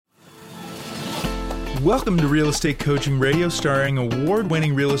Welcome to Real Estate Coaching Radio, starring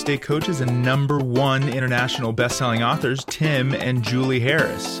award-winning real estate coaches and #1 international best-selling authors, Tim and Julie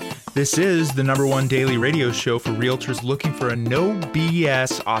Harris. This is the #1 daily radio show for realtors looking for a no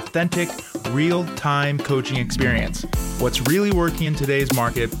BS, authentic, real-time coaching experience. What's really working in today's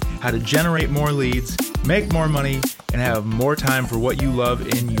market, how to generate more leads, make more money, and have more time for what you love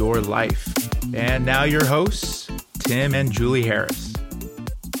in your life. And now your hosts, Tim and Julie Harris.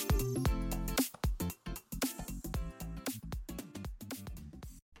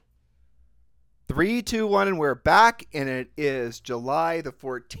 3, 2, 1, and we're back, and it is July the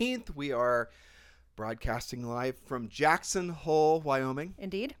 14th. We are broadcasting live from Jackson Hole, Wyoming.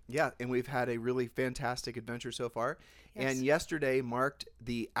 Indeed. Yeah, and we've had a really fantastic adventure so far. Yes. And yesterday marked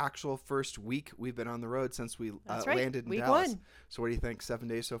the actual first week we've been on the road since we landed in Week Dallas. 1. So what do you think, 7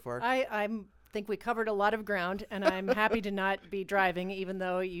 days so far? I think we covered a lot of ground, and I'm happy to not be driving, even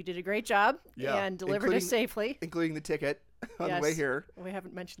though you did a great job and delivered us safely. Including the ticket on the way here. We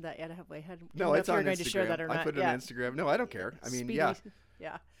haven't mentioned that yet, have we? No, it's on Instagram. Going to share that or I not. put it on Instagram. No, I don't care. I mean,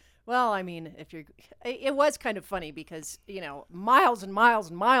 Yeah. Well, I mean, it was kind of funny because, miles and miles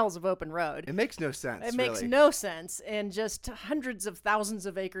and miles of open road. It makes no sense. It makes no sense, and just hundreds of thousands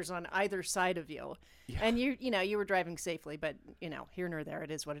of acres on either side of you. Yeah. And you were driving safely, but here nor there,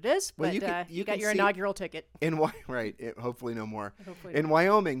 it is what it is. Well, but you got your inaugural ticket. Hopefully no more. Hopefully in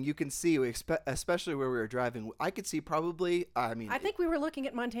Wyoming, you can see, especially where we were driving, I could see probably. I think we were looking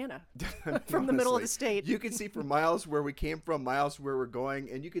at Montana from the middle of the state. You could see for miles where we came from, miles where we're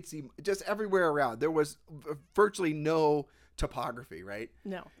going, and you could see just everywhere around. There was virtually no topography, right?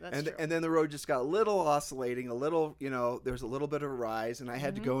 No, that's true. And then the road just got a little oscillating, a little, there's a little bit of a rise, and I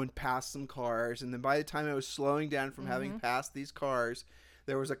had to go and pass some cars. And then by the time I was slowing down from having passed these cars,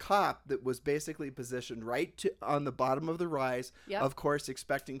 there was a cop that was basically positioned on the bottom of the rise, of course,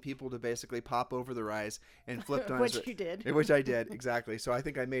 expecting people to basically pop over the rise and flipped on which you did. Which I did, exactly. So I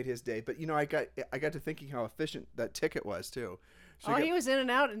think I made his day. But, I got to thinking how efficient that ticket was, too. So he was in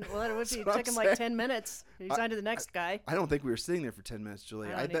and out, and it took him like 10 minutes. He was on to the next guy. I don't think we were sitting there for 10 minutes,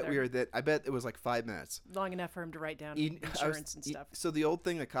 Julie. I bet it was like 5 minutes. Long enough for him to write down insurance and stuff. So the old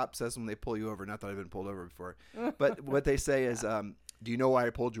thing the cop says when they pull you over, not that I've been pulled over before, but what they say is, do you know why I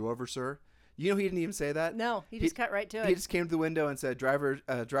pulled you over, sir? He didn't even say that. No, he just cut right to it. He just came to the window and said,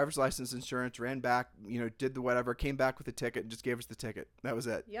 driver's license, insurance, ran back, did the whatever, came back with the ticket, and just gave us the ticket. That was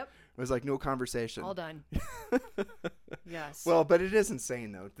it. Yep. It was like no conversation. All done. Yes. Well, but it is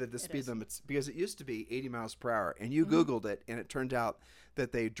insane, though, that the speed limits, because it used to be 80 miles per hour, and you Googled it, and it turned out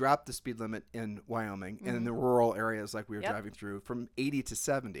that they dropped the speed limit in Wyoming and in the rural areas like we were driving through from 80 to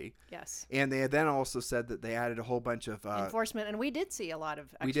 70. Yes. And they then also said that they added a whole bunch of enforcement, and we did see a lot of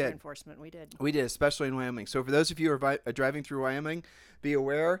extra enforcement. We did, especially in Wyoming. So for those of you who are driving through Wyoming, be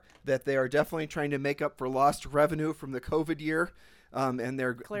aware that they are definitely trying to make up for lost revenue from the COVID year. And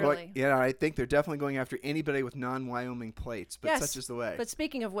they're clearly, I think they're definitely going after anybody with non-Wyoming plates, but such is the way. But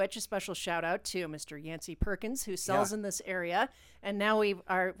speaking of which, a special shout out to Mr. Yancey Perkins, who sells in this area. And now we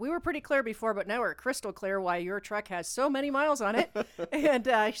were pretty clear before, but now we're crystal clear why your truck has so many miles on it.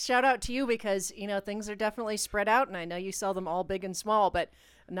 And shout out to you because, things are definitely spread out, and I know you sell them all big and small, but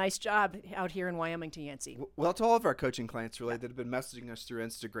nice job out here in Wyoming to Yancey. Well, to all of our coaching clients, really, that have been messaging us through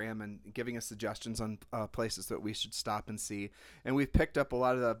Instagram and giving us suggestions on places that we should stop and see. And we've picked up a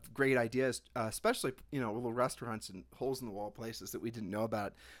lot of the great ideas, especially, little restaurants and holes in the wall places that we didn't know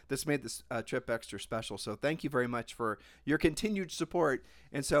about. This made this trip extra special. So thank you very much for your continued support.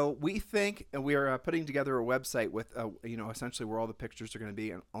 And so we think, and we are putting together a website with, essentially where all the pictures are going to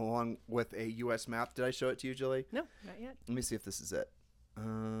be, and along with a U.S. map. Did I show it to you, Julie? No, not yet. Let me see if this is it.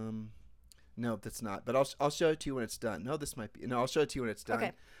 No, that's not. But I'll show it to you when it's done. No, this might be. No, I'll show it to you when it's done.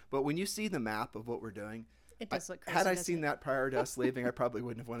 Okay. But when you see the map of what we're doing, it does look crazy. Had I seen that prior to us leaving, I probably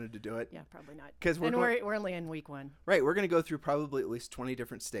wouldn't have wanted to do it. Yeah, probably not. Because we're only in week 1. Right. We're going to go through probably at least 20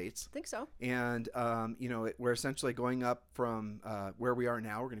 different states. I think so. And we're essentially going up from where we are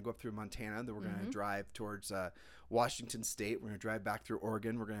now. We're going to go up through Montana. Then we're going to drive towards Washington State. We're going to drive back through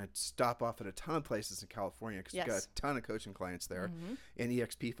Oregon. We're going to stop off at a ton of places in California because we've got a ton of coaching clients there and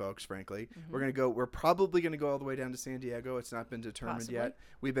EXP folks, frankly. We're probably going to go all the way down to San Diego. It's not been determined yet.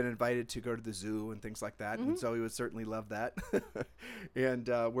 We've been invited to go to the zoo and things like that. And Zoe would certainly love that. And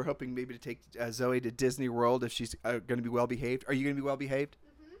we're hoping maybe to take Zoe to Disney World if she's going to be well behaved. Are you going to be well behaved?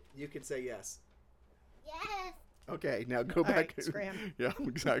 You can say yes. Yes. Okay, now go back. Right, scram. Yeah,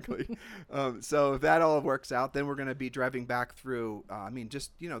 exactly. So if that all works out, then we're going to be driving back through,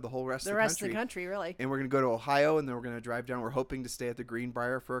 just, the whole rest of the country. The rest of the country, really. And we're going to go to Ohio, and then we're going to drive down. We're hoping to stay at the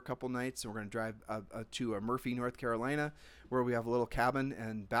Greenbrier for a couple nights, and we're going to drive to Murphy, North Carolina, where we have a little cabin,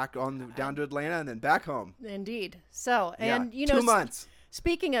 and back down to Atlanta, and then back home. Indeed. So, and, 2 months.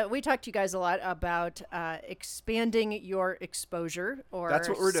 Speaking of, we talked to you guys a lot about expanding your exposure, or That's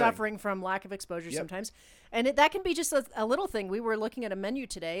what we're suffering from lack of exposure sometimes. And that can be just a little thing. We were looking at a menu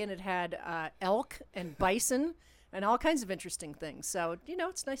today, and it had elk and bison and all kinds of interesting things. So,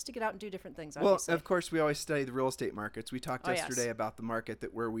 it's nice to get out and do different things, obviously. Well, of course, we always study the real estate markets. We talked yesterday yes. about the market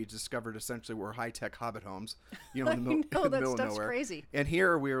where we discovered essentially were high-tech hobbit homes, in the I middle know, that of stuff's nowhere. crazy. And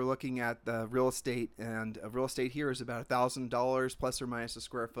here we were looking at the real estate, and real estate here is about $1,000 plus or minus a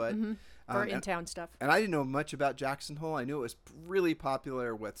square foot. For in-town stuff. And I didn't know much about Jackson Hole. I knew it was really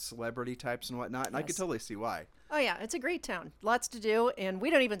popular with celebrity types and whatnot, and I could totally see why. Oh, yeah. It's a great town. Lots to do. And we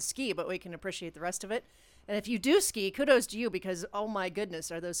don't even ski, but we can appreciate the rest of it. And if you do ski, kudos to you, because, oh, my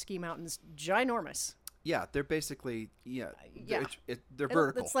goodness, are those ski mountains ginormous. Yeah, they're basically, they're It-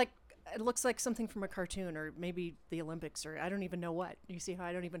 vertical. It looks like something from a cartoon, or maybe the Olympics, or I don't even know what. You see how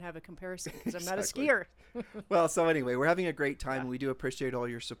I don't even have a comparison because I'm not a Exactly. skier. Well, so anyway, we're having a great time, and we do appreciate all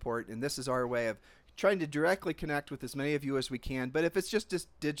your support. And this is our way of trying to directly connect with as many of you as we can. But if it's just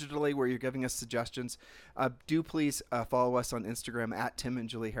digitally where you're giving us suggestions, do please follow us on Instagram at Tim and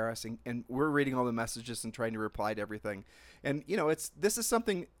Julie Harris. And we're reading all the messages and trying to reply to everything. And, this is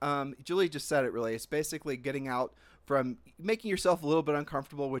something, Julie just said it really. It's basically getting out from making yourself a little bit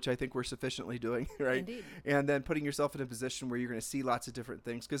uncomfortable, which I think we're sufficiently doing, right? Indeed. And then putting yourself in a position where you're going to see lots of different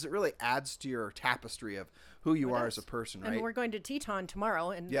things, because it really adds to your tapestry of who you are as a person, right? And we're going to Teton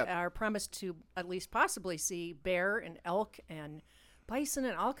tomorrow, and our promise to at least possibly see bear and elk and bison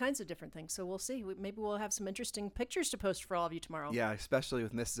and all kinds of different things. So we'll see. Maybe we'll have some interesting pictures to post for all of you tomorrow. Yeah, especially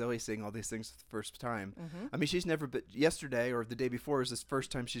with Miss Zoe seeing all these things for the first time. I mean, she's never been, yesterday or the day before was this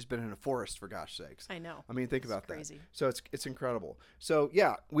first time she's been in a forest, for gosh sakes. I know. I mean, think about crazy. that. So it's incredible. So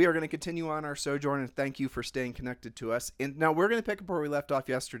yeah, we are going to continue on our sojourn, and thank you for staying connected to us. And now we're going to pick up where we left off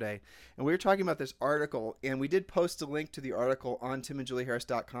yesterday. And we were talking about this article, and we did post a link to the article on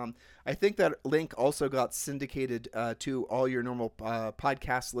timandjulieharris.com. I think that link also got syndicated to all your normal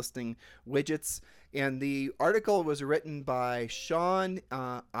podcast listing widgets. And the article was written by Sean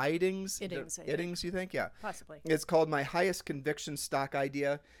Iddings. Iddings, you think? Yeah. Possibly. It's called My Highest Conviction Stock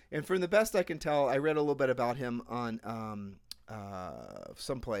Idea. And from the best I can tell, I read a little bit about him on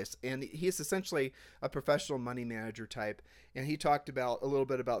someplace. And he's essentially a professional money manager type. And he talked about a little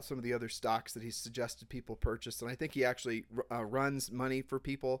bit about some of the other stocks that he suggested people purchase. And I think he actually runs money for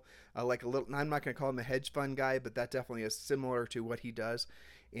people, like a little, I'm not going to call him a hedge fund guy, but that definitely is similar to what he does.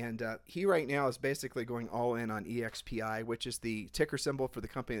 And he right now is basically going all in on EXPI, which is the ticker symbol for the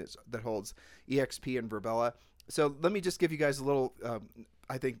company that holds EXP and Virbela. So let me just give you guys a little,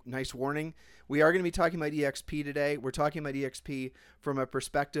 I think, nice warning. We are going to be talking about EXP today. We're talking about EXP from a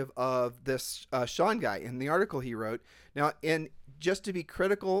perspective of this Sean guy in the article he wrote. Now, and just to be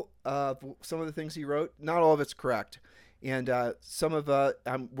critical of some of the things he wrote, not all of it's correct. And some of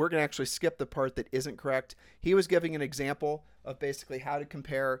we're going to actually skip the part that isn't correct. He was giving an example of basically how to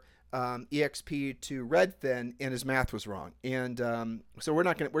compare EXP to Redfin, and his math was wrong. And so we're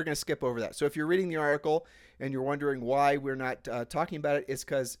going to skip over that. So if you're reading the article and you're wondering why we're not talking about it, it's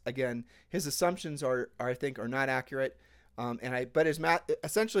because, again, his assumptions are not accurate. But his math,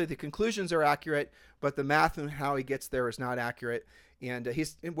 essentially the conclusions are accurate, but the math and how he gets there is not accurate. And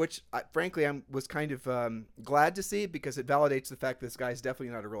frankly, I was kind of glad to see, because it validates the fact that this guy is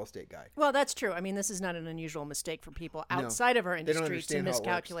definitely not a real estate guy. Well, that's true. I mean, this is not an unusual mistake for people outside of our industry to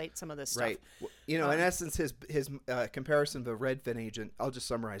miscalculate some of this stuff. Right. In essence, his comparison of a Redfin agent, I'll just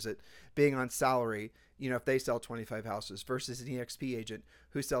summarize it, being on salary, if they sell 25 houses versus an EXP agent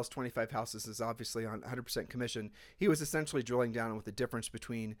who sells 25 houses is obviously on 100% commission. He was essentially drilling down on what the difference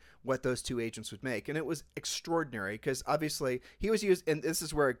between what those two agents would make. And it was extraordinary, because obviously he was used, and this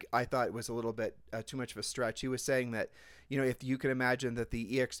is where I thought it was a little bit too much of a stretch. He was saying that, if you can imagine that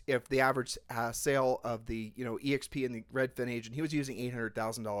if the average sale of the, EXP and the Redfin agent, he was using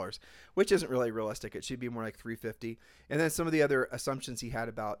 $800,000, which isn't really realistic. It should be more like $350,000. And then some of the other assumptions he had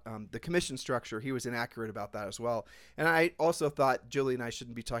about the commission structure, he was inaccurate about that as well. And I also thought Julie and I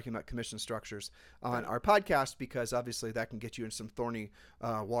shouldn't be talking about commission structures on our podcast, because obviously that can get you in some thorny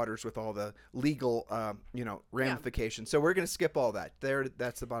waters with all the legal, ramifications. So we're going to skip all that.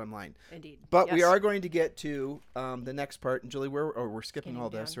 That's the bottom line. Indeed. But we are going to get to the next part. And Julie, we're skipping all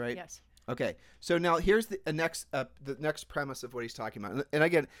this, right? Yes. Okay, so now here's the next premise of what he's talking about. And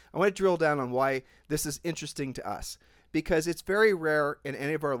again, I want to drill down on why this is interesting to us, because it's very rare in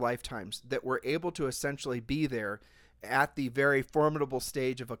any of our lifetimes that we're able to essentially be there at the very formidable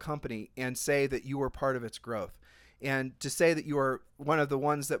stage of a company and say that you were part of its growth. And to say that you are one of the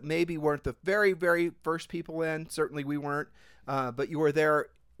ones that maybe weren't the very, very first people in, certainly we weren't, but you were there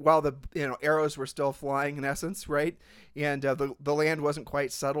while the arrows were still flying, in essence, right? And the land wasn't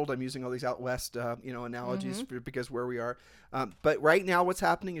quite settled. I'm using all these out west analogies because where we are. But right now what's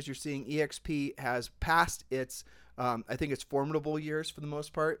happening is you're seeing EXP has passed its I think it's formidable years for the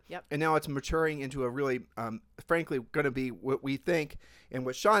most part. Yep. And now it's maturing into a really, frankly, going to be what we think and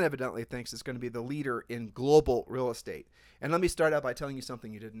what Sean evidently thinks is going to be the leader in global real estate. And let me start out by telling you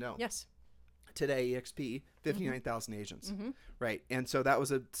something you didn't know. Yes. Today, EXP, 59,000 agents, right? And so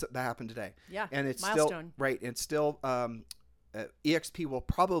that happened today. Yeah, and it's milestone. Still, right, and still, EXP will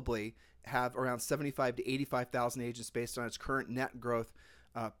probably have around 75 to 85,000 agents based on its current net growth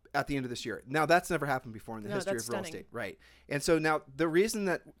at the end of this year. Now, that's never happened before in the history of real estate, right? And so now the reason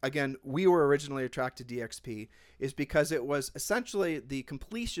that, again, we were originally attracted to EXP is because it was essentially the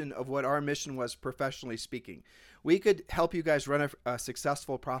completion of what our mission was, professionally speaking. We could help you guys run a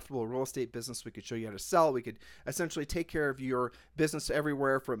successful, profitable real estate business. We could show you how to sell. We could essentially take care of your business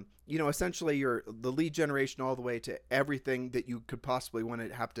everywhere from, essentially the lead generation all the way to everything that you could possibly want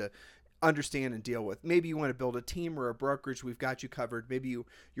to have to understand and deal with. Maybe you want to build a team or a brokerage, we've got you covered. Maybe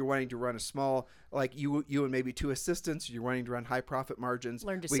you're wanting to run a small, like you and maybe two assistants, you're wanting to run high profit margins.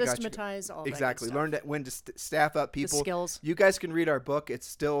 Learn to systematize all that exactly. good stuff. Learn when to staff up people. The skills. You guys can read our book. It's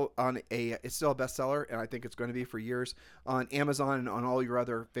still it's still a bestseller, and I think it's going to be for years on Amazon and on all your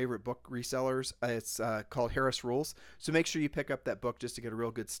other favorite book resellers. It's called Harris Rules. So make sure you pick up that book just to get a real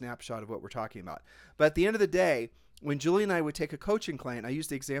good snapshot of what we're talking about. But at the end of the day, when Julie and I would take a coaching client, I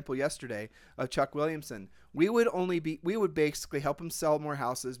used the example yesterday of Chuck Williamson. We would basically help him sell more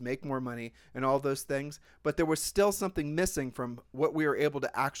houses, make more money, and all those things. But there was still something missing from what we were able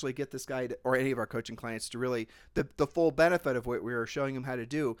to actually get this guy or any of our coaching clients to really the full benefit of what we were showing him how to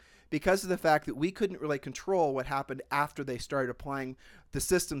do, because of the fact that we couldn't really control what happened after they started applying the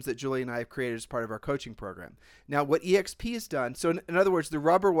systems that Julie and I have created as part of our coaching program. Now, what EXP has done, so in other words, the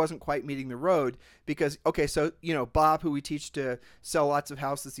rubber wasn't quite meeting the road because, okay, so, Bob, who we teach to sell lots of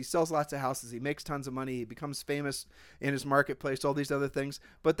houses, he sells lots of houses, he makes tons of money, he becomes famous in his marketplace, all these other things,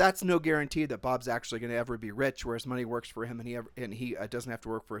 but that's no guarantee that Bob's actually going to ever be rich where his money works for him and he doesn't have to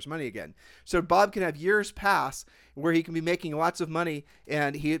work for his money again. So Bob can have years pass where he can be making lots of money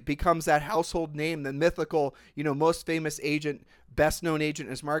and he becomes that household name, the mythical, most famous agent, best known agent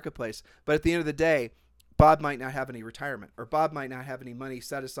in his marketplace. But at the end of the day, Bob might not have any retirement, or Bob might not have any money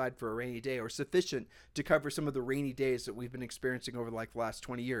set aside for a rainy day or sufficient to cover some of the rainy days that we've been experiencing over the last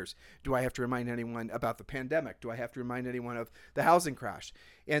 20 years. Do I have to remind anyone about the pandemic? Do I have to remind anyone of the housing crash?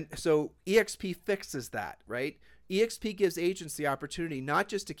 And so EXP fixes that, right? EXP gives agents the opportunity not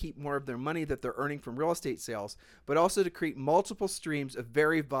just to keep more of their money that they're earning from real estate sales, but also to create multiple streams of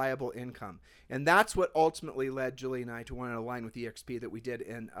very viable income. And that's what ultimately led Julie and I to want to align with EXP that we did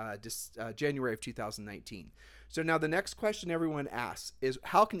in January of 2019. So now the next question everyone asks is,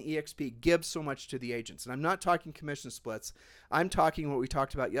 how can EXP give so much to the agents? And I'm not talking commission splits. I'm talking what we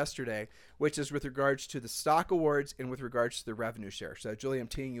talked about yesterday, which is with regards to the stock awards and with regards to the revenue share. So Julie, I'm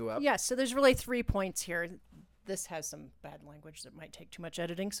teeing you up. Yes, so there's really 3 points here. This has some bad language that might take too much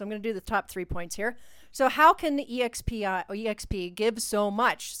editing, so I'm going to do the top 3 points here. So how can EXP give so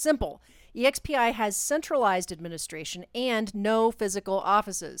much? Simple. EXPI has centralized administration and no physical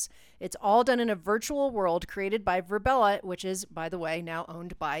offices. It's all done in a virtual world created by Virbela, which is, by the way, now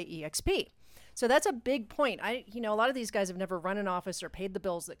owned by EXP. So that's a big point. A lot of these guys have never run an office or paid the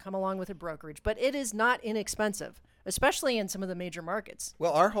bills that come along with a brokerage, but it is not inexpensive, especially in some of the major markets.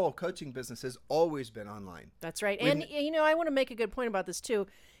 Well, our whole coaching business has always been online. That's right. And, I want to make a good point about this too.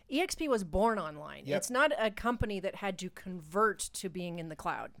 EXP was born online. Yep. It's not a company that had to convert to being in the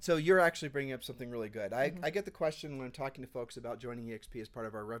cloud. So you're actually bringing up something really good. I get the question when I'm talking to folks about joining EXP as part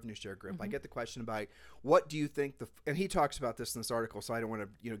of our revenue share group. I get the question about what do you think and he talks about this in this article, so I don't want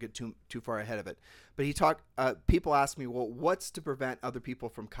to get too far ahead of it. But people ask me, well, what's to prevent other people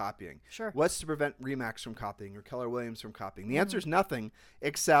from copying? Sure. What's to prevent Remax from copying or Keller Williams from copying? The answer is nothing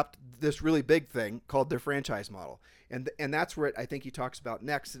except this really big thing called their franchise model. And that's where I think he talks about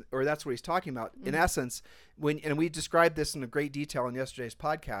next, or that's what he's talking about. In essence, and we described this in great detail in yesterday's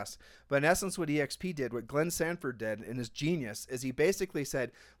podcast, but in essence what EXP did, what Glenn Sanford did in his genius, is he basically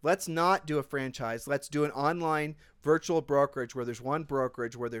said, let's not do a franchise, let's do an online virtual brokerage where there's one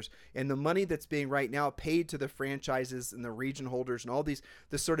brokerage where there's, and the money that's being right now paid to the franchises and the region holders and all these,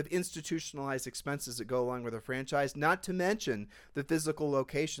 the sort of institutionalized expenses that go along with a franchise, not to mention the physical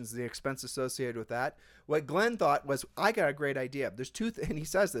locations, the expense associated with that. What Glenn thought was, I got a great idea. There's and he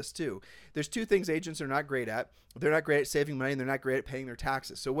says this too, there's two things agents are not great at. They're not great at saving money, and they're not great at paying their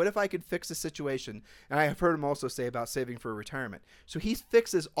taxes. So what if I could fix a situation? And I have heard him also say about saving for retirement. So he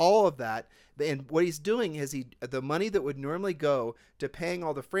fixes all of that. And what he's doing is the money that would normally go to paying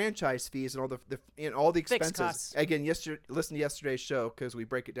all the franchise fees and all the expenses. Again, listen to yesterday's show because we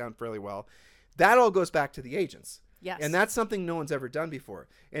break it down fairly well. That all goes back to the agents. Yes. And that's something no one's ever done before.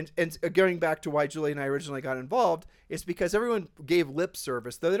 And going back to why Julie and I originally got involved, it's because everyone gave lip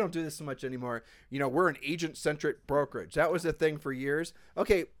service, though they don't do this so much anymore. We're an agent-centric brokerage. That was a thing for years.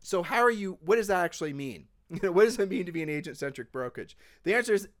 Okay, so what does that actually mean? What does it mean to be an agent-centric brokerage? The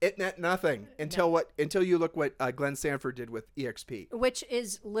answer is it meant nothing until you look what Glenn Sanford did with EXP. Which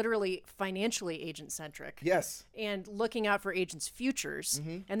is literally financially agent-centric. Yes. And looking out for agents' futures.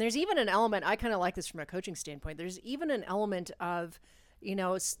 Mm-hmm. And there's even an element, I kind of like this from a coaching standpoint, there's even an element of,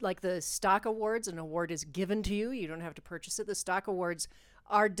 it's like the stock awards, an award is given to you. You don't have to purchase it. The stock awards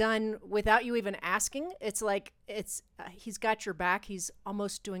are done without you even asking. It's like he's got your back. He's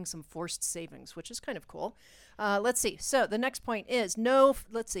almost doing some forced savings, which is kind of cool. Let's see. So the next point is no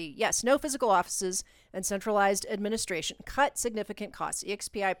physical offices and centralized administration. Cut significant costs.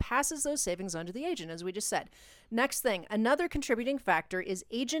 EXPI passes those savings on to the agent, as we just said. Next thing, another contributing factor is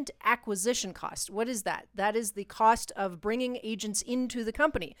agent acquisition cost. What is that? That is the cost of bringing agents into the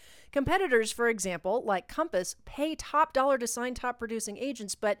company. Competitors, for example, like Compass, pay top dollar to sign top producing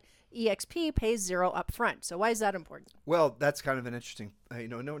agents, but EXP pays zero up front. So why is that important? Well, that's kind of an interesting,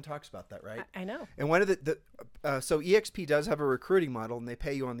 no one talks about that, right? I know. And one of so EXP does have a recruiting model, and they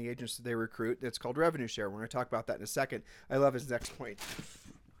pay you on the agents that they recruit. It's called revenue share. We're going to talk about that in a second. I love his next point.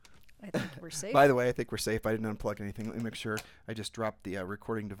 I think we're safe. By the way, I think we're safe. I didn't unplug anything. Let me make sure. I just dropped the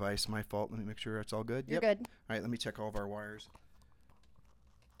recording device. My fault. Let me make sure it's all good. You're good. All right, let me check all of our wires.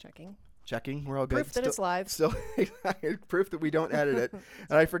 Checking. We're all good. Proof that it's live. Still proof that we don't edit it.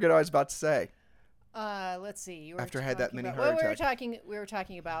 And I forget what I was about to say. Let's see. After I had that mini heart attack. We were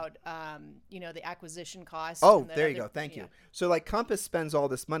talking about, the acquisition costs. Oh, there you go. Thank you. So like Compass spends all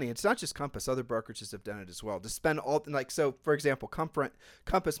this money. It's not just Compass. Other brokerages have done it as well. To spend so for example,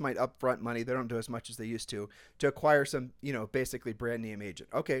 Compass might upfront money. They don't do as much as they used to acquire some, basically brand name agent.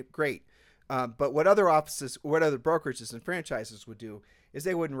 Okay, great. But what other brokerages and franchises would do is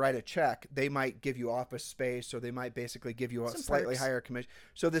they wouldn't write a check. They might give you office space, or they might basically give you a slightly higher commission.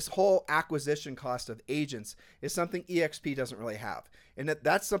 So this whole acquisition cost of agents is something EXP doesn't really have. And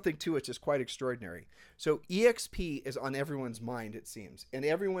that's something, too, which is quite extraordinary. So EXP is on everyone's mind, it seems. And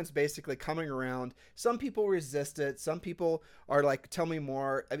everyone's basically coming around. Some people resist it. Some people are like, tell me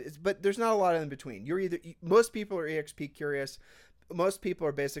more. But there's not a lot in between. Most people are EXP curious. Most people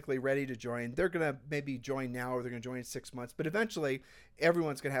are basically ready to join. They're going to maybe join now, or they're going to join in 6 months. But eventually,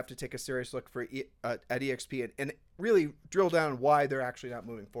 everyone's going to have to take a serious look at EXP and really drill down why they're actually not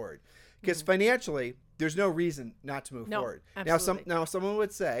moving forward. Because financially, there's no reason not to move forward. Absolutely. Now, someone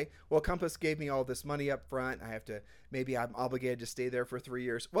would say, well, Compass gave me all this money up front. I'm obligated to stay there for 3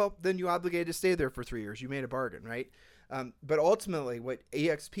 years. Well, then you obligated to stay there for 3 years. You made a bargain, right? But ultimately, what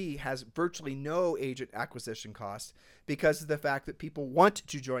EXP has virtually no agent acquisition costs because of the fact that people want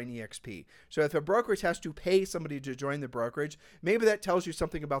to join EXP. So if a brokerage has to pay somebody to join the brokerage, maybe that tells you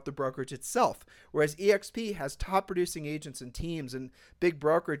something about the brokerage itself. Whereas EXP has top producing agents and teams and big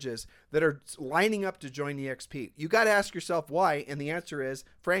brokerages that are lining up to join EXP. You got to ask yourself why, and the answer is,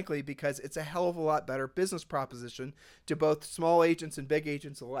 frankly, because it's a hell of a lot better business proposition to both small agents and big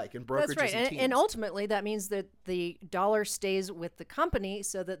agents alike, and brokerages. That's right, and teams. And ultimately that means that the dollar stays with the company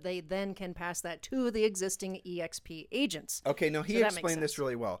so that they then can pass that to the existing EXP agents. Okay, no, he explained this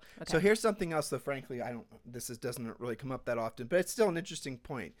really well. Okay. So here's something else that, frankly, doesn't really come up that often, but it's still an interesting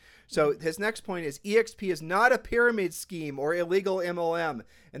point. So his next point is EXP is not a pyramid scheme or illegal MLM,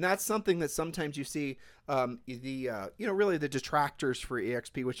 and that's something that sometimes you see really the detractors for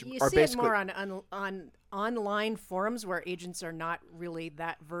EXP, which you are see basically it more on online forums where agents are not really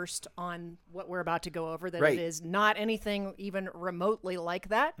that versed on what we're about to go over, that Right. It is not anything even remotely like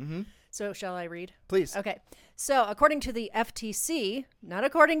that. Mm-hmm. So shall I read? Please. Okay. So according to the FTC, not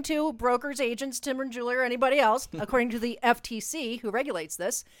according to brokers, agents, Tim and Julie, or anybody else, according to the FTC, who regulates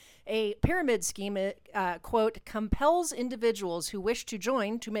this, a pyramid scheme, quote, compels individuals who wish to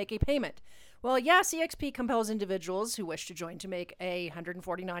join to make a payment. Well, yes, EXP compels individuals who wish to join to make a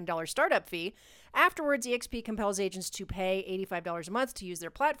 $149 startup fee. Afterwards, EXP compels agents to pay $85 a month to use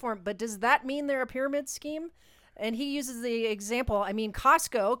their platform. But does that mean they're a pyramid scheme? And he uses the example, I mean,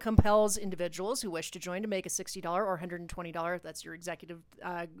 Costco compels individuals who wish to join to make a $60 or $120, that's your executive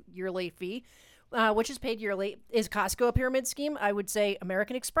yearly fee, which is paid yearly. Is Costco a pyramid scheme? I would say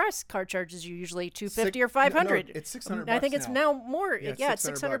American Express card charges you usually $250 or $500. No, it's $600. I think it's now more. Yeah, it's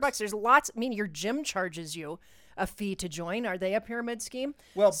 $600. There's lots. I mean, your gym charges you a fee to join. Are they a pyramid scheme?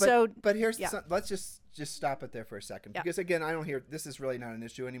 Well, but here's let's just stop it there for a second, Yeah. because again, I don't hear this is really not an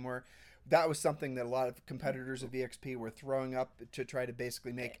issue anymore. That was something that a lot of competitors of EXP were throwing up to try to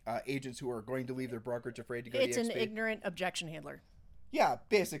basically make agents who are going to leave their brokerage afraid to go to EXP. It's an ignorant objection handler. Yeah,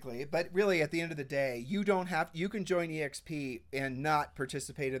 basically. But really, at the end of the day, you can join EXP and not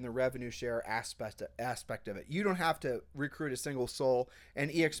participate in the revenue share aspect of it. You don't have to recruit a single soul,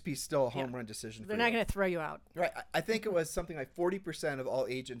 and EXP is still a home run decision. They're not going to throw you out. Right. I think it was something like 40% of all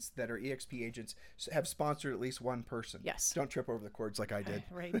agents that are EXP agents have sponsored at least one person. Yes. Don't trip over the cords like I did.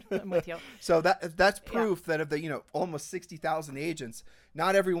 Right. I'm with you. So that's proof that of the almost 60,000 agents,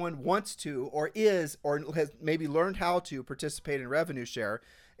 not everyone wants to or is or has maybe learned how to participate in revenue share.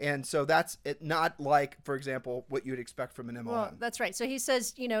 And so that's it, not like, for example, what you'd expect from an MLM. Well, that's right. So he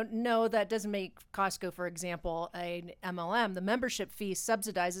says, no, that doesn't make Costco, for example, an MLM. The membership fee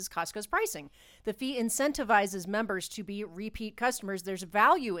subsidizes Costco's pricing. The fee incentivizes members to be repeat customers. There's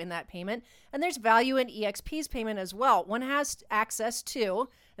value in that payment, and there's value in EXP's payment as well. One has access to,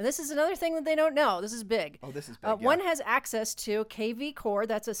 and this is another thing that they don't know. This is big. Oh, this is big. One has access to KV Core.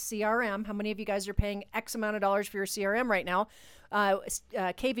 That's a CRM. How many of you guys are paying X amount of dollars for your CRM right now?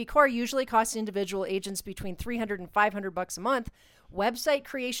 KV Core usually costs individual agents between $300 and $500 a month. Website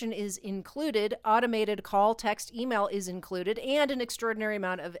creation is included. Automated call, text, email is included, and an extraordinary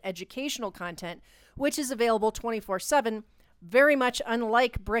amount of educational content, which is available 24/7. Very much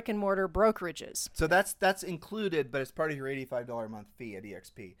unlike brick and mortar brokerages. So that's included, but it's part of your $85 a month fee at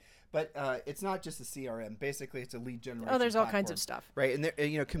EXP. But it's not just a CRM. Basically, it's a lead generation. Oh, there's all platform. kinds of stuff. Right.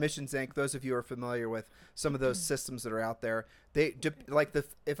 And Commissions Inc., those of you who are familiar with some of those systems that are out there,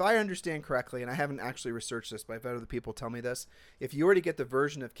 if I understand correctly, and I haven't actually researched this, but I've had other people tell me this, if you were to get the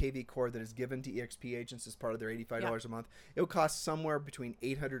version of KV Core that is given to EXP agents as part of their $85 a month, it would cost somewhere between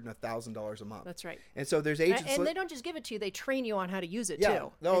 $800 and $1,000 a month. That's right. And so there's agents... And they don't just give it to you, they train you on how to use it, Yeah.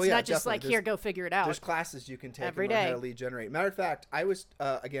 too. Oh, it's yeah, not just definitely. like, here, go figure it out. There's classes you can take every and learn day. how to lead generate. Matter of fact, I was,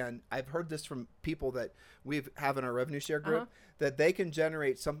 again, I've heard this from people that we have in our revenue share group, that they can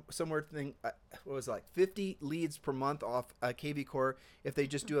generate somewhere thing, what was it, like 50 leads per month off KV Core if they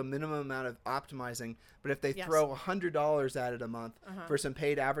just do a minimum amount of optimizing. But if they throw $100 at it a month for some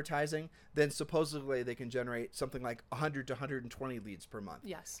paid advertising, then supposedly they can generate something like 100 to 120 leads per month.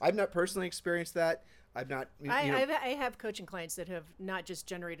 Yes. I've not personally experienced that. I've not. I have coaching clients that have not just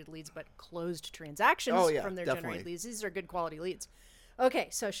generated leads, but closed transactions from their generated leads. These are good quality leads. Okay,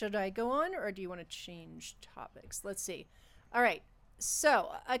 so should I go on, or do you want to change topics? Let's see. All right. So,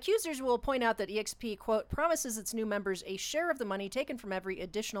 accusers will point out that EXP, quote, promises its new members a share of the money taken from every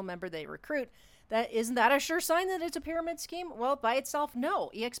additional member they recruit. Isn't that a sure sign that it's a pyramid scheme? Well, by itself, no.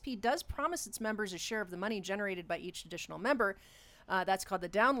 EXP does promise its members a share of the money generated by each additional member. That's called the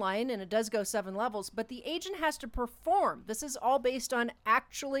downline, and it does go 7 levels. But the agent has to perform. This is all based on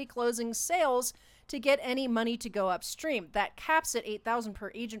actually closing sales to get any money to go upstream. That caps at $8,000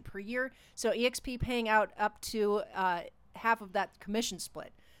 per agent per year. So EXP paying out up to half of that commission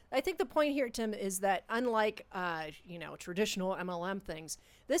split. I think the point here, Tim, is that unlike traditional MLM things,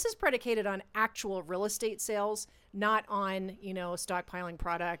 this is predicated on actual real estate sales, not on stockpiling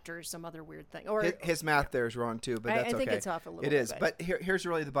product or some other weird thing. Or his math there is wrong too, but that's okay. I think it's off a little bit. It is, but here's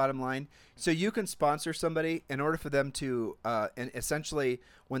really the bottom line. So you can sponsor somebody in order for them to, and essentially,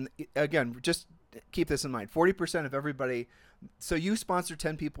 just keep this in mind. 40% of everybody. So you sponsor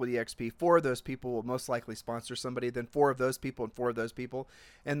 10 people at EXP. 4 of those people will most likely sponsor somebody. Then 4 of those people and 4 of those people.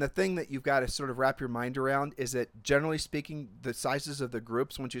 And the thing that you've got to sort of wrap your mind around is that, generally speaking, the sizes of the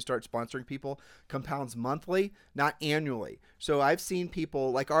groups, once you start sponsoring people, compounds monthly, not annually. So I've seen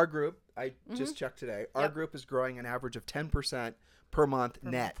people like our group. I just checked today. Our group is growing an average of 10% per month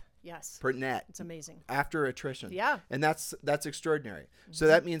net. Yes. Per net. It's amazing. After attrition. Yeah. And that's extraordinary. So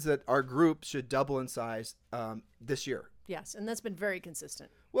that means that our group should double in size this year. Yes, and that's been very consistent.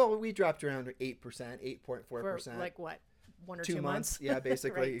 Well, we dropped around 8%, 8.4%. For like what? 1 or 2 months? Yeah,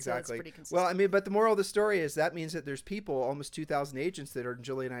 basically, right, exactly. So that's pretty consistent. Well, I mean, but the moral of the story is that means that there's people, almost 2,000 agents that are in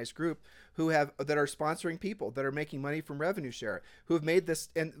Julie and I's group, that are sponsoring people, that are making money from revenue share, who have made this.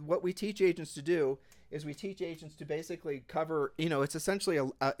 And what we teach agents to do is we teach agents to basically cover, it's essentially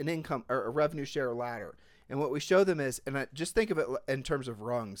an income or a revenue share ladder. And what we show them is, and just think of it in terms of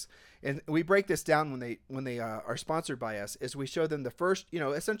rungs. And we break this down when they are sponsored by us, is we show them the first,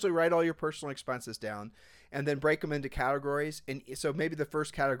 essentially write all your personal expenses down. and then break them into categories. And so maybe the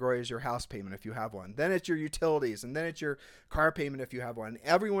first category is your house payment if you have one. Then it's your utilities, and then it's your car payment if you have one.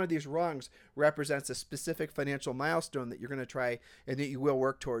 Every one of these rungs represents a specific financial milestone that you're going to try and that you will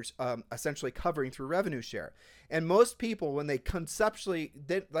work towards, essentially covering through revenue share. And most people, when they conceptually,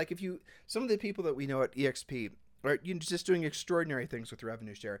 like some of the people that we know at EXP, or just doing extraordinary things with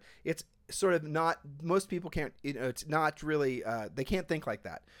revenue share. It's sort of not, most people can't, it's not really, they can't think like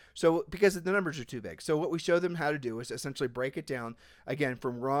that. So, because the numbers are too big. So what we show them how to do is essentially break it down, again,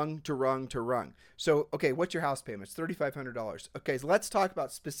 from rung to rung to rung. So, okay, what's your house payment? It's $3,500. Okay, so let's talk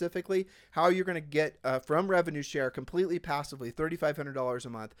about specifically how you're going to get from revenue share completely passively $3,500 a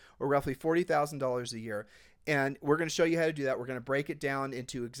month, or roughly $40,000 a year. And we're going to show you how to do that. We're going to break it down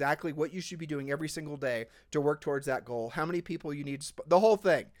into exactly what you should be doing every single day to work towards that goal, how many people you need, the whole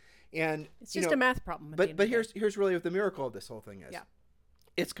thing. And it's just a math problem. But here's really what the miracle of this whole thing is. Yeah.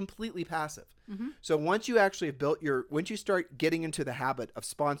 It's completely passive. Mm-hmm. So once you actually have once you start getting into the habit of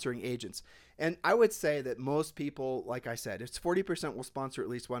sponsoring agents, and I would say that most people, like I said, it's 40% will sponsor at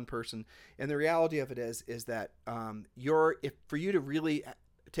least one person. And the reality of it is that for you to really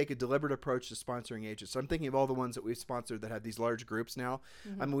take a deliberate approach to sponsoring agents. So I'm thinking of all the ones that we've sponsored that have these large groups now.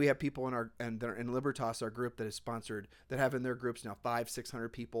 Mm-hmm. I mean, we have people in Libertas, our group that is sponsored, that have in their groups now 500-600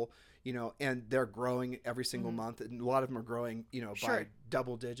 people, and they're growing every single month. And a lot of them are growing, by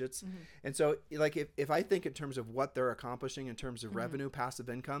double digits. Mm-hmm. And so like, if I think in terms of what they're accomplishing in terms of revenue, passive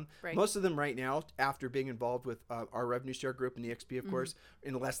income, most of them right now, after being involved with our revenue share group and EXP, of course,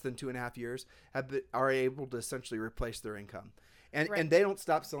 in less than 2.5 years, are able to essentially replace their income. And they don't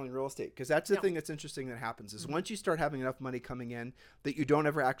stop selling real estate, because that's the thing that's interesting that happens is once you start having enough money coming in that you don't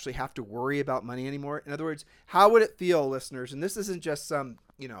ever actually have to worry about money anymore. In other words, how would it feel, listeners? And this isn't just some,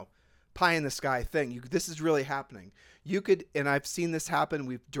 pie in the sky thing. This is really happening. You could, and I've seen this happen.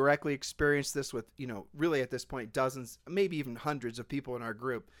 We've directly experienced this with, really at this point, dozens, maybe even hundreds of people in our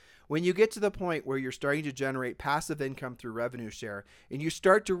group. When you get to the point where you're starting to generate passive income through revenue share, and you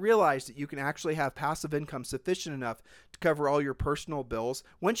start to realize that you can actually have passive income sufficient enough to cover all your personal bills,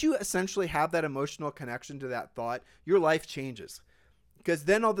 once you essentially have that emotional connection to that thought, your life changes. Because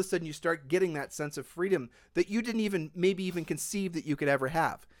then all of a sudden you start getting that sense of freedom that you didn't maybe even conceive that you could ever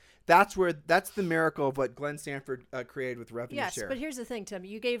have. That's the miracle of what Glenn Sanford created with revenue share. Yes, but here's the thing, Tim.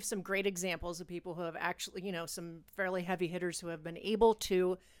 You gave some great examples of people who have actually, some fairly heavy hitters who have been able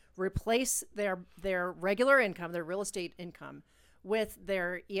to replace their regular income, their real estate income, with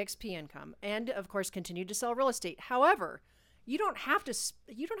their EXP income, and of course continue to sell real estate. However, you don't have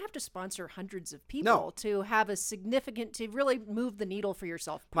to sponsor hundreds of people to have to really move the needle for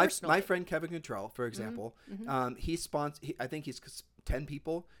yourself personally. My friend Kevin Control, for example, I think he's 10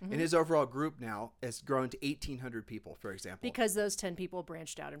 people, and his overall group now has grown to 1,800 people, for example. Because those 10 people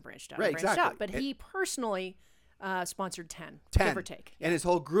branched out and branched out and branched out. But he personally sponsored 10, give or take. And his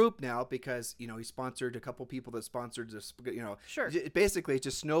whole group now, because, he sponsored a couple people that sponsored this, basically it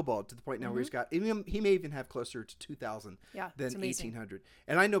just snowballed to the point now where he may even have closer to 2,000 than 1,800.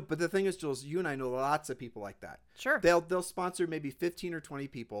 And I know, but the thing is, Jules, you and I know lots of people like that. Sure. They'll sponsor maybe 15 or 20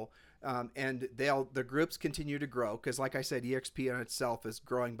 people, and the groups continue to grow, because like I said, EXP on itself is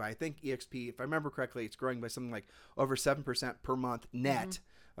growing by, I think EXP, if I remember correctly, it's growing by something like over 7% per month net. Mm-hmm.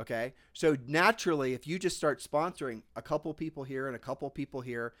 Okay. So naturally, if you just start sponsoring a couple people here and a couple people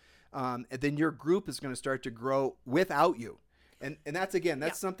here, then your group is going to start to grow without you. And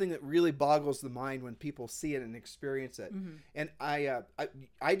that's something that really boggles the mind when people see it and experience it. Mm-hmm. And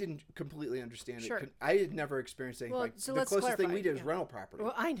I didn't completely understand it. I had never experienced anything like the closest thing we did is rental property.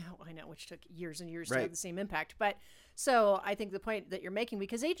 Well, I know, which took years and years to have the same impact. But so I think the point that you're making,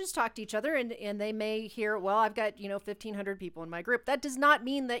 because they just talk to each other and they may hear, well, I've got 1,500 people in my group. That does not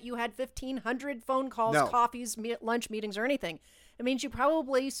mean that you had 1,500 phone calls, coffees, lunch meetings, or anything. It means you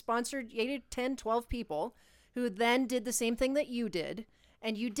probably sponsored 8, 10, 12 people who then did the same thing that you did,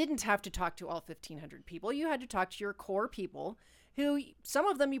 and you didn't have to talk to all 1,500 people. You had to talk to your core people, who some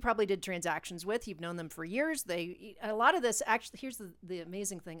of them you probably did transactions with. You've known them for years. A lot of this, actually, here's the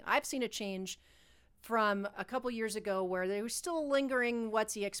amazing thing. I've seen a change from a couple years ago where they were still lingering,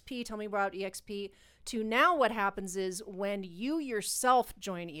 what's EXP, tell me about EXP, to now what happens is when you yourself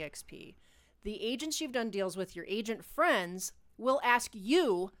join EXP, the agents you've done deals with, your agent friends, will ask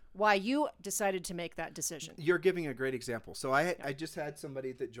you why you decided to make that decision. You're giving a great example. So I just had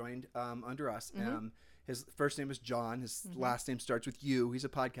somebody that joined under us. Mm-hmm. His first name is John. His last name starts with U. He's a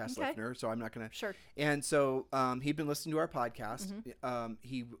podcast listener, so I'm not going to. Sure. And so he'd been listening to our podcast.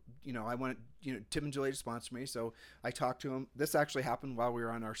 Mm-hmm. I wanted Tim and Julie to sponsor me, so I talked to him. This actually happened while we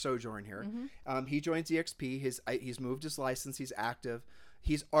were on our sojourn here. Mm-hmm. He joins EXP. He's moved his license. He's active.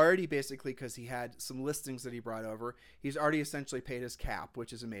 he's already basically, because he had some listings that he brought over, he's already essentially paid his cap,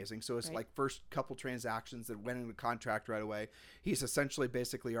 which is amazing. So it's like first couple transactions that went into contract right away. He's essentially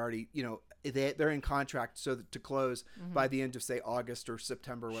basically already, they're in contract so that to close by the end of, say, August or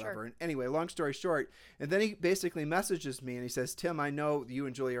September or whatever. And anyway, long story short, and then he basically messages me and he says, Tim, I know you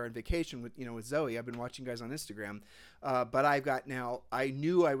and Julie are on vacation with Zoe. I've been watching you guys on Instagram. But I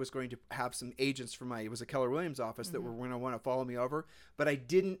knew I was going to have some agents from it was a Keller Williams office that were going to want to follow me over, but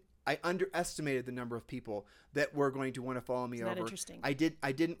I underestimated the number of people that were going to want to follow me over. Isn't that interesting?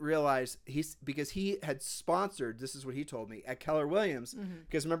 I didn't realize because he had sponsored, this is what he told me, at Keller Williams,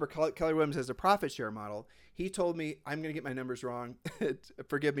 because remember Keller Williams has a profit share model. He told me, I'm going to get my numbers wrong.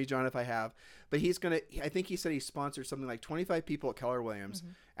 Forgive me, John, if I have, but I think he said he sponsored something like 25 people at Keller Williams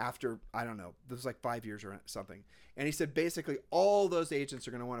after, I don't know, this was like 5 years or something. And he said basically all those agents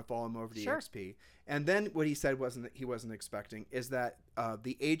are going to want to follow him over to EXP. And then what he said he wasn't expecting is that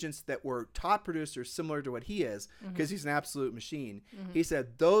the agents that were top producers similar to what he is, because he's an absolute machine, he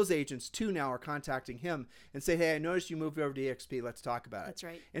said those agents too now are contacting him and say, hey, I noticed you moved over to EXP. Let's talk about it. That's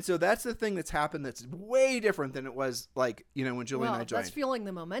right. And so that's the thing that's happened that's way different than it was like, when Julie and I joined. That's fueling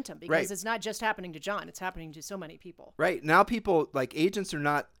the momentum because it's not just happening to John. It's happening to so many people. Right. Now people, like agents are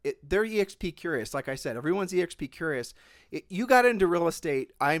not, they're EXP curious. Like I said, everyone's EXP curious. You got into real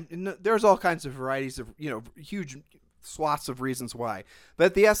estate. There's all kinds of varieties of, huge swaths of reasons why.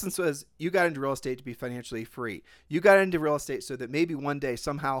 But the essence was you got into real estate to be financially free. You got into real estate so that maybe one day,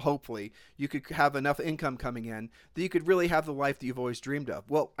 somehow, hopefully, you could have enough income coming in that you could really have the life that you've always dreamed of.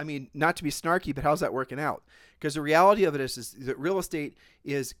 Well, I mean, not to be snarky, but how's that working out? Because the reality of it is that real estate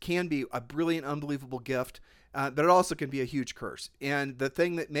can be a brilliant, unbelievable gift, but it also can be a huge curse. And the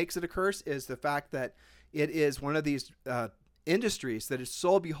thing that makes it a curse is the fact that it is one of these industries that is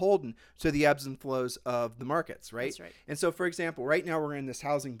so beholden to the ebbs and flows of the markets, right? That's right. And so, for example, right now we're in this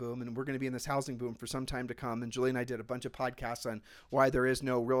housing boom, and we're going to be in this housing boom for some time to come. And Julie and I did a bunch of podcasts on why there is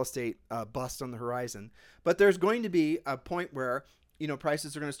no real estate bust on the horizon. But there's going to be a point where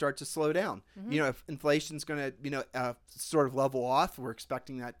prices are going to start to slow down. If inflation's going to, sort of level off, we're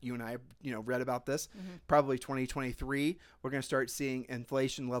expecting that. You and I, read about this. Probably 2023, we're going to start seeing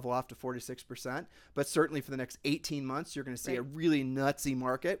inflation level off to 4-6%. But certainly for the next 18 months, you're going to see a really nutsy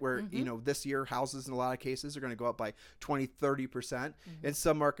market where, this year houses in a lot of cases are going to go up by 20-30%. In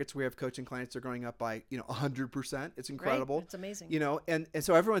some markets, we have coaching clients that are going up by, 100%. It's incredible. Right. It's amazing. And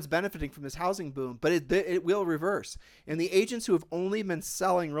so everyone's benefiting from this housing boom, but it will reverse. And the agents who have only been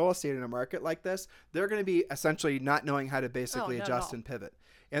selling real estate in a market like this, they're going to be essentially not knowing how to basically adjust and pivot.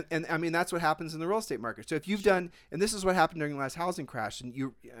 And I mean, that's what happens in the real estate market. So if you've done, and this is what happened during the last housing crash,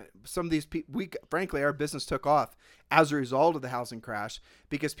 and some of these people, frankly, our business took off as a result of the housing crash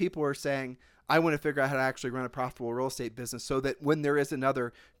because people were saying, I want to figure out how to actually run a profitable real estate business so that when there is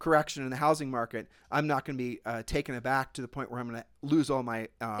another correction in the housing market, I'm not going to be taken aback to the point where I'm going to lose all my, it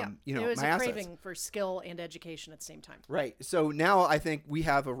was my a assets. craving for skill and education at the same time. Right. So now I think we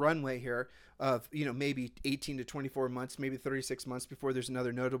have a runway here of, maybe 18 to 24 months, maybe 36 months before there's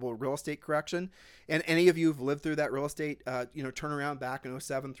another notable real estate correction. And any of you who've lived through that real estate, turnaround back in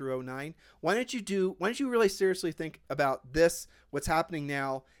 07 through 09, why don't you really seriously think about this, what's happening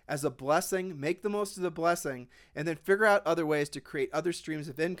now, as a blessing, make the most of the blessing, and then figure out other ways to create other streams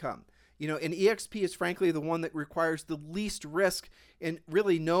of income. And EXP is frankly the one that requires the least risk and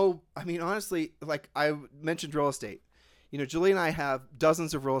really honestly, like I mentioned real estate. Julie and I have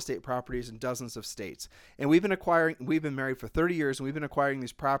dozens of real estate properties in dozens of states. And we've been married for 30 years, and we've been acquiring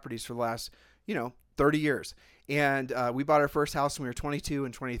these properties for the last, 30 years. And we bought our first house when we were 22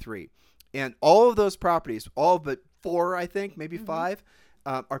 and 23. And all of those properties, all but 4, I think, maybe 5,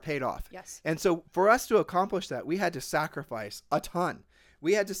 are paid off. Yes. And so for us to accomplish that, we had to sacrifice a ton.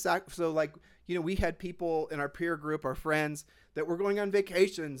 We had to we had people in our peer group, our friends, that were going on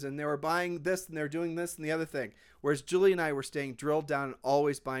vacations and they were buying this and they're doing this and the other thing. Whereas Julie and I were staying drilled down and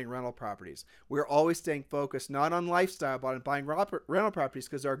always buying rental properties. We were always staying focused, not on lifestyle, but on buying rental properties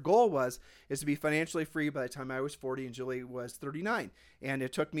because our goal is to be financially free by the time I was 40 and Julie was 39. And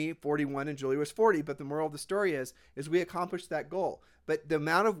it took me 41 and Julie was 40. But the moral of the story is we accomplished that goal. But the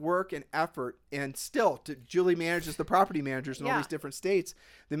amount of work and effort, and still, Julie manages the property managers in all these different states.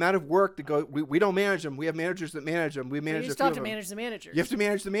 The amount of work to go, we don't manage them. We have managers that manage them. We manage. You still have to manage the managers. You have to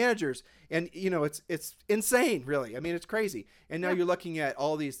manage the managers, and it's insane, really. I mean, it's crazy. And now you're looking at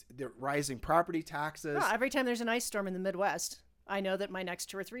all the rising property taxes. Every time there's an ice storm in the Midwest, I know that my next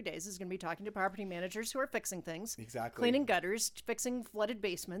 2 or 3 days is going to be talking to property managers who are fixing things, Exactly. cleaning gutters, fixing flooded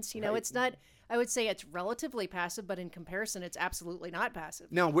basements. You know, Right. it's not, I would say it's relatively passive, but in comparison, it's absolutely not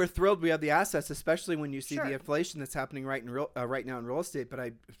passive. No, we're thrilled we have the assets, especially when you see Sure. the inflation that's happening right now in real estate.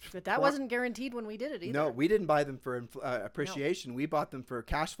 But that wasn't guaranteed when we did it either. No, we didn't buy them for appreciation. We bought them for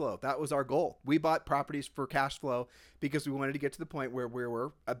cash flow. That was our goal. We bought properties for cash flow because we wanted to get to the point where we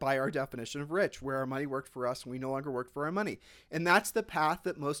were, by our definition of rich, where our money worked for us and we no longer worked for our money. And that's the path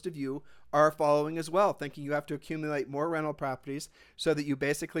that most of you are following as well, thinking you have to accumulate more rental properties so that you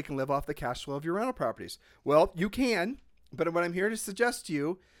basically can live off the cash flow of your rental properties. Well, you can, but what I'm here to suggest to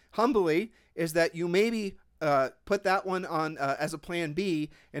you humbly is that you maybe put that one on as a plan B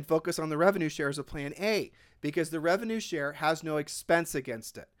and focus on the revenue share as a plan A, because the revenue share has no expense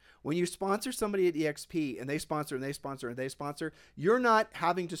against it. When you sponsor somebody at EXP and they sponsor and they sponsor and they sponsor, you're not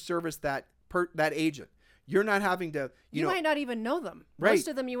having to service that agent. You're not having to, you might not even know them. Right. Most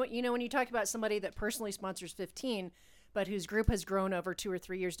of them, you know, when you talk about somebody that personally sponsors 15, but whose group has grown over 2 or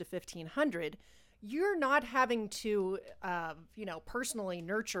 3 years to 1,500, you're not having to, personally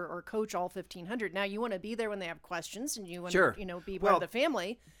nurture or coach all 1,500. Now, you want to be there when they have questions and you want Sure. to, be part of the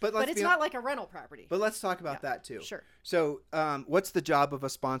family, but it's not like a rental property. But let's talk about that too. Sure. So what's the job of a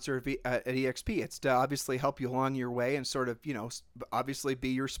sponsor at EXP? It's to obviously help you along your way and sort of, obviously be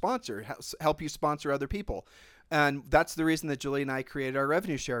your sponsor, help you sponsor other people. And that's the reason that Julie and I created our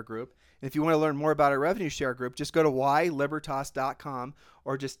revenue share group. And if you want to learn more about our revenue share group, just go to whylibertas.com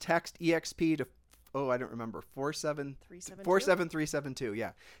or just text EXP to, I don't remember, 47372.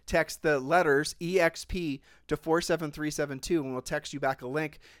 Yeah. Text the letters EXP to 47372 and we'll text you back a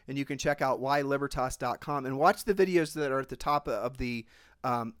link and you can check out whylibertas.com and watch the videos that are at the top of the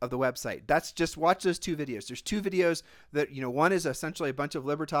website. That's just watch those 2 videos. There's 2 videos that, one is essentially a bunch of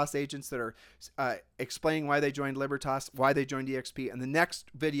Libertas agents that are explaining why they joined Libertas, why they joined EXP. And the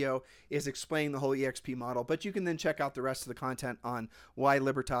next video is explaining the whole EXP model, but you can then check out the rest of the content on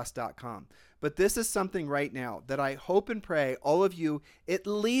whylibertas.com. But this is something right now that I hope and pray all of you, at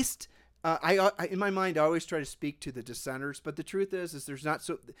least, I in my mind, I always try to speak to the dissenters, but the truth is there's not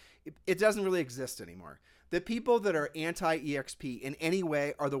it doesn't really exist anymore. The people that are anti-EXP in any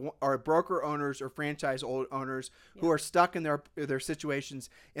way are broker owners or franchise owners who are stuck in their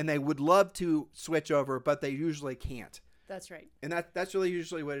situations and they would love to switch over, but they usually can't. That's right. And that's really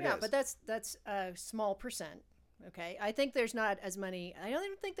usually what it is. Yeah, but that's a small percent. Okay. I think there's not as many. I don't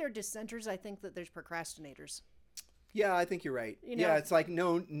even think there are dissenters. I think that there's procrastinators. Yeah, I think you're right. It's like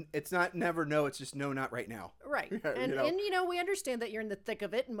no, it's not never no, it's just no, not right now. Right. And we understand that you're in the thick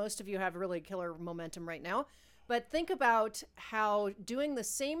of it and most of you have really killer momentum right now. But think about how doing the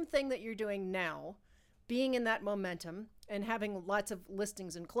same thing that you're doing now, being in that momentum and having lots of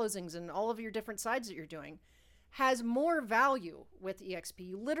listings and closings and all of your different sides that you're doing has more value with EXP.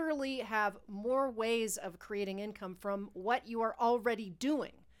 You literally have more ways of creating income from what you are already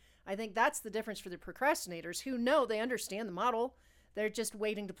doing. I think that's the difference for the procrastinators who know they understand the model. They're just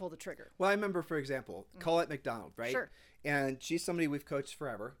waiting to pull the trigger. Well, I remember, for example, Colette McDonald, right? Sure. And she's somebody we've coached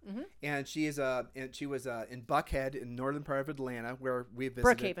forever. Mm-hmm. And she was in Buckhead in northern part of Atlanta where we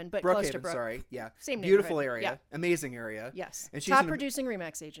visited. Brookhaven, but close to Brook. Sorry, yeah. Same beautiful neighborhood. area, amazing area. Yes. And she's top producing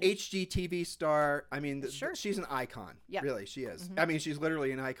RE/MAX agent. HGTV star. I mean, Sure. she's an icon. Yeah. Really, she is. Mm-hmm. I mean, she's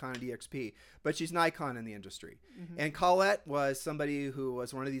literally an icon at EXP, but she's an icon in the industry. Mm-hmm. And Colette was somebody who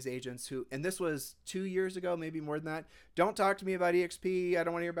was one of these agents who, and this was 2 years ago, maybe more than that. Don't talk to me about EXP. I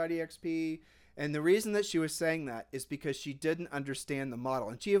don't want to hear about EXP. And the reason that she was saying that is because she didn't understand the model.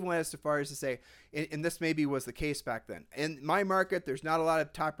 And she even went as far as to say, and this maybe was the case back then, in my market, there's not a lot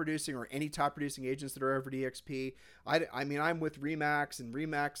of top producing or any top producing agents that are over at EXP. I mean, I'm with RE/MAX and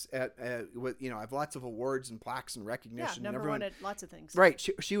RE/MAX with, I have lots of awards and plaques and recognition. Yeah, number one at lots of things. Right.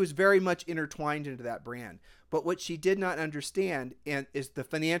 She was very much intertwined into that brand. But what she did not understand is the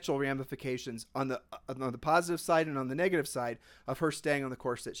financial ramifications on the positive side and on the negative side of her staying on the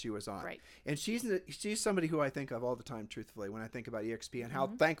course that she was on. Right. And she's somebody who I think of all the time, truthfully, when I think about EXP and how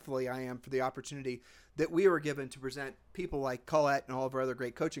thankfully I am for the opportunity that we were given to present people like Colette and all of our other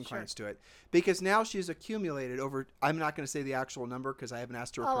great coaching clients to it. Because now she's accumulated over, I'm not going to say the actual number because I haven't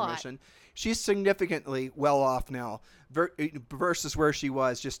asked her permission. She's significantly well off now versus where she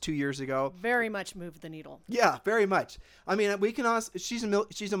was just 2 years ago. Very much moved the needle. Yeah, very much. I mean, we can also, she's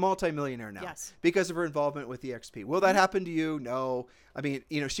a multimillionaire now. Yes. Because of her involvement with EXP. Will that happen to you? No. I mean,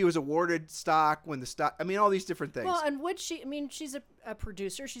 she was awarded stock when the stock, I mean, all these different things. Well, and would she, I mean, she's a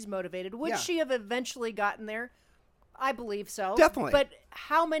producer. She's motivated. Would Yeah. she have eventually gotten there? I believe so. Definitely. But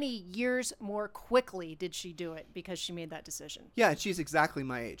how many years more quickly did she do it because she made that decision? Yeah, and she's exactly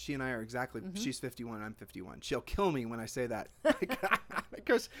my age. She and I are exactly. She's 51. I'm 51. She'll kill me when I say that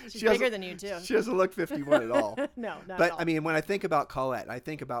because She's bigger than you too. She doesn't look 51 at all. No, not But at all. I mean, when I think about Colette, I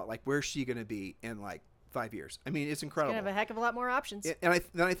think about like where's she going to be in like 5 years. I mean, it's incredible. Gonna have a heck of a lot more options. And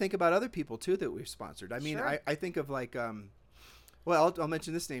then I think about other people too that we've sponsored. I mean, Sure. I think of like, well, I'll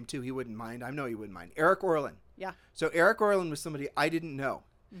mention this name too. He wouldn't mind. I know he wouldn't mind. Eric Orland. Yeah. So Eric Orland was somebody I didn't know.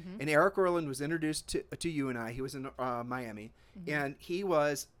 And Eric Orland was introduced to you and I. He was in Miami, and he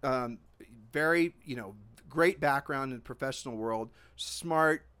was very, great background in the professional world,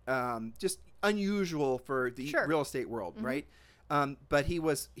 smart, just unusual for the Sure. real estate world, right? But he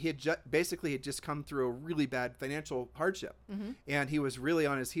had just come through a really bad financial hardship, and he was really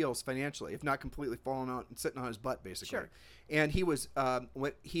on his heels financially, if not completely falling out and sitting on his butt, basically. Sure. And he was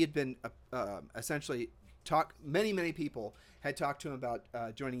what he had been essentially many people had talked to him about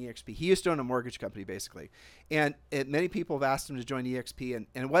joining EXP. He used to own a mortgage company, basically. And many people have asked him to join EXP. And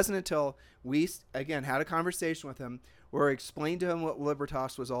it wasn't until we, again, had a conversation with him where we explained to him what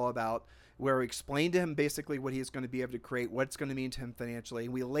Libertas was all about, where we explained to him basically what he's going to be able to create, what it's going to mean to him financially.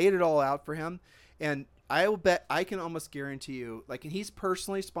 And we laid it all out for him. And I will bet, I can almost guarantee you, like, and he's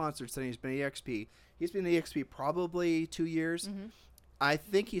personally sponsored since he's been at EXP. He's been at EXP probably 2 years. I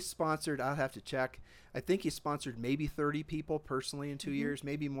think he's sponsored, I'll have to check. I think he's sponsored maybe 30 people personally in 2 years,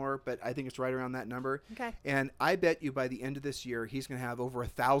 maybe more, but I think it's right around that number. Okay. And I bet you by the end of this year, he's going to have over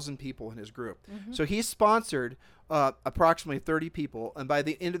 1,000 people in his group. So he's sponsored approximately 30 people. And by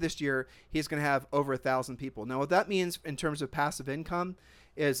the end of this year, he's going to have over 1,000 people. Now, what that means in terms of passive income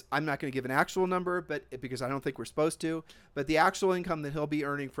is I'm not going to give an actual number, but because I don't think we're supposed to, but the actual income that he'll be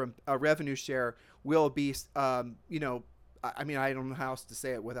earning from a revenue share will be, I mean, I don't know how else to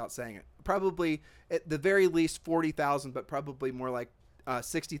say it without saying it. Probably at the very least 40,000, but probably more like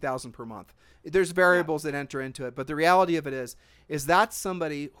 60,000 per month. There's variables that enter into it, but the reality of it is that's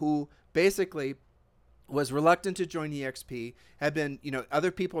somebody who basically was reluctant to join EXP, had been,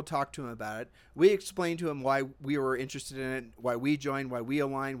 other people talked to him about it. We explained to him why we were interested in it, why we joined, why we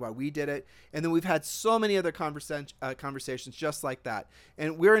aligned, why we did it. And then we've had so many other conversations just like that.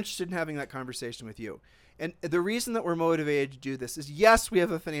 And we're interested in having that conversation with you. And the reason that we're motivated to do this is, yes, we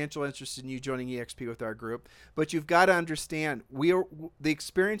have a financial interest in you joining EXP with our group, but you've got to understand the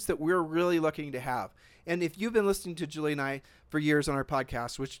experience that we're really looking to have. And if you've been listening to Julie and I for years on our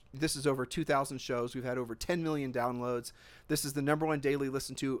podcast, which this is over 2,000 shows, we've had over 10 million downloads. This is the #1 daily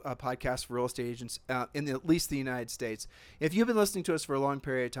listened to podcast for real estate agents in at least the United States. If you've been listening to us for a long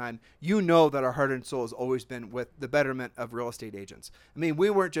period of time, you know that our heart and soul has always been with the betterment of real estate agents. I mean,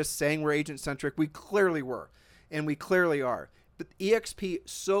 we weren't just saying we're agent-centric. We clearly were, and we clearly are. But EXP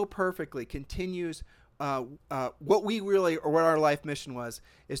so perfectly continues what we really, or what our life mission was,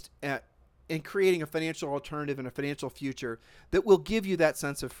 is in creating a financial alternative and a financial future that will give you that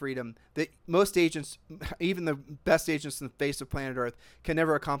sense of freedom that most agents, even the best agents in the face of planet Earth, can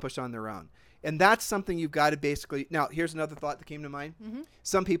never accomplish on their own. And that's something you've got to basically... Now, here's another thought that came to mind.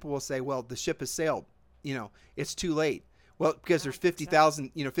 Some people will say, well, the ship has sailed. It's too late. Well, because there's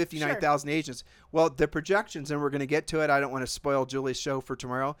 50,000, 59,000 agents. Well, the projections, and we're going to get to it. I don't want to spoil Julie's show for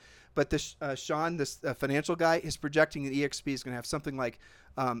tomorrow. But this Sean, this financial guy, is projecting that EXP is going to have something like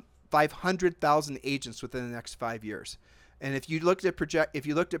 500,000 agents within the next 5 years. And if you looked at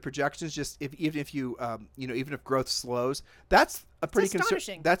projections, just even if growth slows, that's a pretty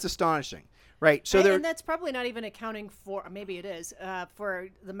astonishing. That's astonishing, right? So and that's probably not even accounting for, maybe it is, for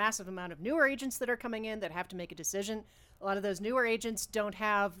the massive amount of newer agents that are coming in that have to make a decision. A lot of those newer agents don't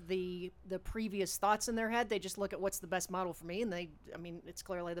have the previous thoughts in their head. They just look at what's the best model for me, and it's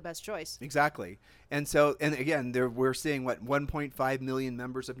clearly the best choice. Exactly. And again, we're seeing 1.5 million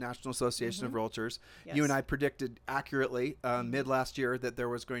members of National Association of Realtors. Yes. You and I predicted accurately mid last year that there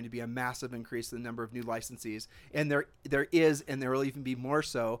was going to be a massive increase in the number of new licensees, and there is, and there will even be more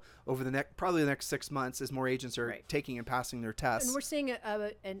so over the next 6 months as more agents are taking and passing their tests. And we're seeing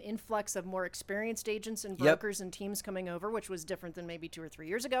an influx of more experienced agents and brokers and teams coming over, which was different than maybe 2 or 3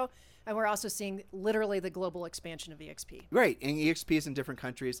 years ago. And we're also seeing literally the global expansion of EXP. Right. And EXP is in different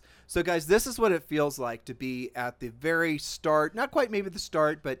countries. So guys, this is what it feels like to be at the very start, not quite maybe the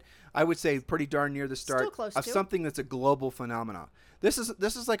start, but I would say pretty darn near the start of something that's a global phenomenon. This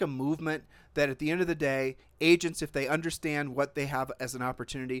is like a movement that at the end of the day agents, if they understand what they have as an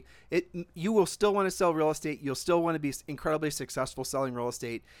opportunity, you will still want to sell real estate. You'll still want to be incredibly successful selling real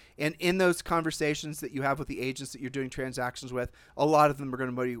estate. And in those conversations that you have with the agents that you're doing transactions with, a lot of them are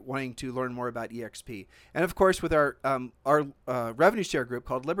going to be wanting to learn more about EXP. And of course, with our revenue share group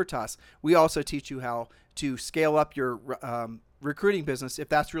called Libertas, we also teach you how to scale up your recruiting business if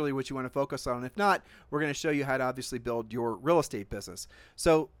that's really what you want to focus on. If not, we're going to show you how to obviously build your real estate business.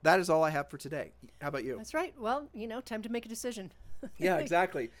 So that is all I have for today. How about you? That's right. Well, time to make a decision. Yeah,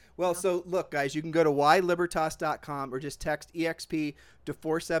 exactly. Well, so look, guys, you can go to whylibertas.com or just text EXP to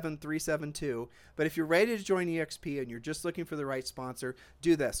 47372. But if you're ready to join EXP and you're just looking for the right sponsor,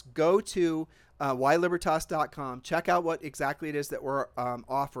 do this. Go to whylibertas.com. Check out what exactly it is that we're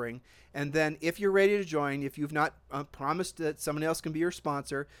offering. And then if you're ready to join, if you've not promised that someone else can be your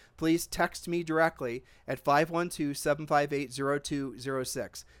sponsor, please text me directly at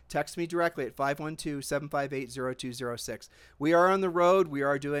 512-758-0206. Text me directly at 512-758-0206. We are on the road. We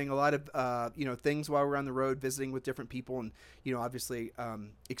are doing a lot of things while we're on the road, visiting with different people, and obviously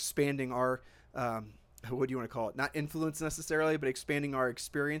expanding our what do you want to call it? Not influence necessarily, but expanding our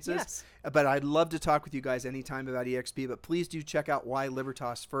experiences. Yes. But I'd love to talk with you guys anytime about EXP, but please do check out Why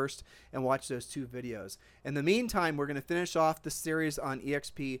Libertas first and watch those 2 videos. In the meantime, we're going to finish off the series on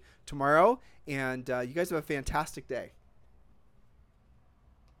EXP tomorrow, and you guys have a fantastic day.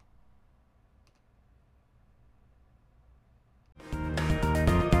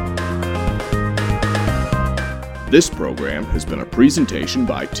 This program has been a presentation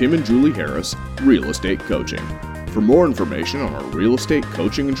by Tim and Julie Harris, Real Estate Coaching. For more information on our real estate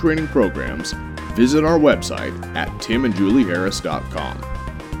coaching and training programs, visit our website at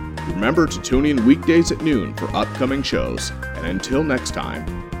timandjulieharris.com. Remember to tune in weekdays at noon for upcoming shows, and until next time,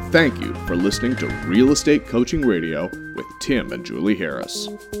 thank you for listening to Real Estate Coaching Radio with Tim and Julie Harris.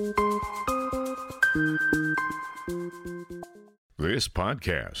 This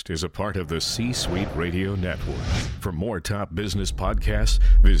podcast is a part of the C-Suite Radio Network. For more top business podcasts,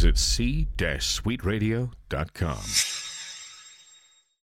 visit c-suiteradio.com.